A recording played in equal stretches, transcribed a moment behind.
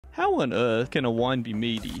How on earth can a wine be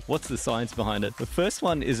meaty? What's the science behind it? The first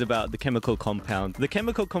one is about the chemical compound. The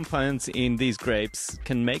chemical compounds in these grapes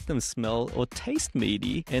can make them smell or taste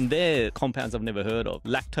meaty, and they're compounds I've never heard of.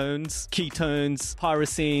 Lactones, ketones,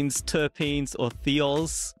 pyracines, terpenes, or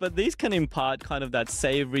thiols. But these can impart kind of that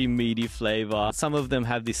savory, meaty flavor. Some of them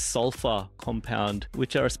have this sulphur compound,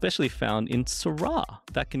 which are especially found in Syrah.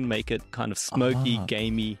 That can make it kind of smoky,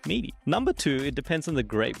 gamey, meaty. Number two, it depends on the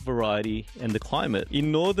grape variety and the climate.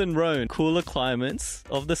 In northern Rhone, cooler climates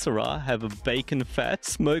of the Syrah have a bacon fat,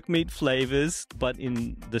 smoked meat flavors, but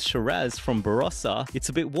in the Shiraz from Barossa, it's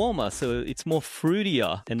a bit warmer, so it's more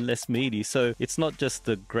fruitier and less meaty. So it's not just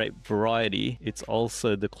the grape variety, it's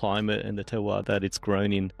also the climate and the terroir that it's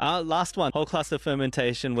grown in. Last one, whole cluster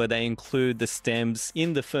fermentation, where they include the stems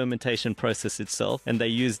in the fermentation process itself, and they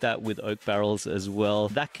use that with oak barrels as well.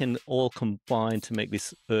 That can all combine to make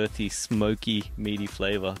this earthy, smoky, meaty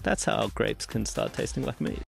flavor. That's how grapes can start tasting like mint.